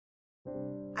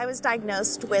I was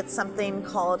diagnosed with something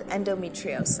called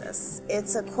endometriosis.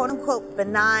 It's a quote-unquote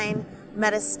benign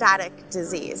metastatic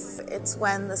disease. It's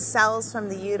when the cells from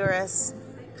the uterus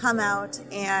come out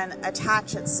and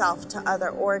attach itself to other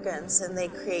organs, and they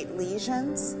create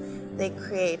lesions. They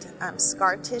create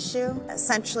scar tissue.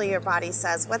 Essentially, your body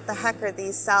says, what the heck are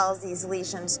these cells, these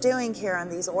lesions doing here on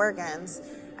these organs?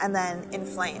 And then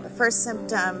inflame. The first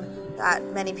symptom that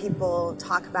many people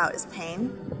talk about is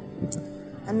pain.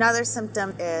 Another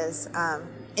symptom is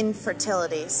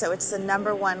infertility. So it's the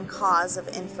 #1 cause of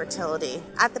infertility.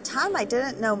 At the time, I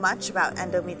didn't know much about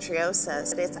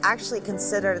endometriosis. It's actually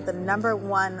considered the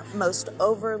 #1 most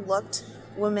overlooked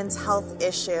women's health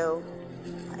issue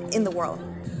in the world.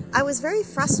 I was very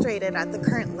frustrated at the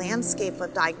current landscape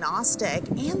of diagnostic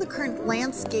and the current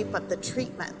landscape of the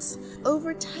treatments.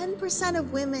 Over 10%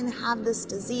 of women have this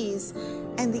disease,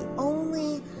 and the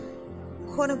only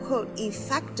quote-unquote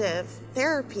effective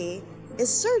therapy is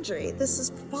surgery. This is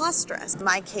preposterous. In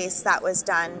my case, that was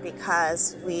done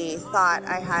because we thought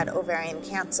I had ovarian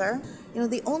cancer.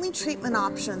 The only treatment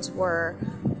options were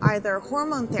either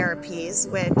hormone therapies,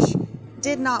 which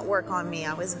did not work on me.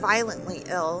 I was violently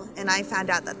ill, and I found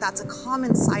out that that's a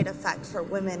common side effect for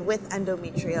women with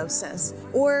endometriosis,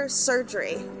 or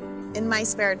surgery. In my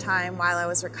spare time while I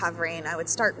was recovering, I would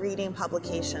start reading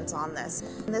publications on this.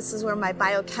 And this is where my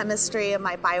biochemistry and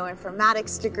my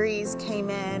bioinformatics degrees came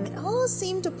in. It all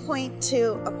seemed to point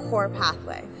to a core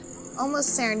pathway.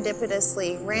 Almost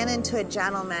serendipitously, ran into a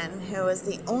gentleman who was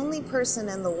the only person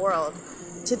in the world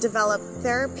to develop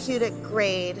therapeutic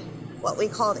grade, what we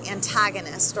called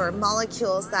antagonists, or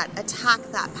molecules that attack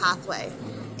that pathway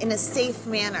in a safe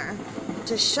manner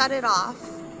to shut it off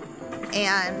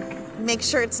and make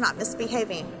sure it's not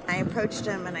misbehaving. I approached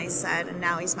him and I said, and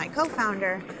now he's my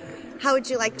co-founder, how would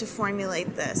you like to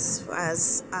formulate this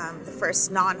as the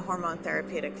first non-hormone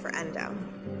therapeutic for endo?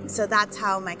 So that's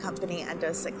how my company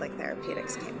Endocyclic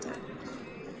Therapeutics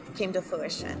came to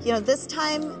fruition. This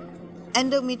time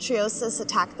endometriosis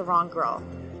attacked the wrong girl.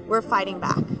 We're fighting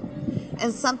back.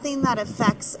 And something that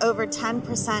affects over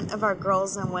 10% of our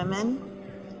girls and women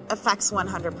affects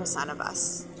 100% of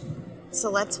us. So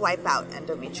let's wipe out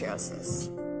endometriosis.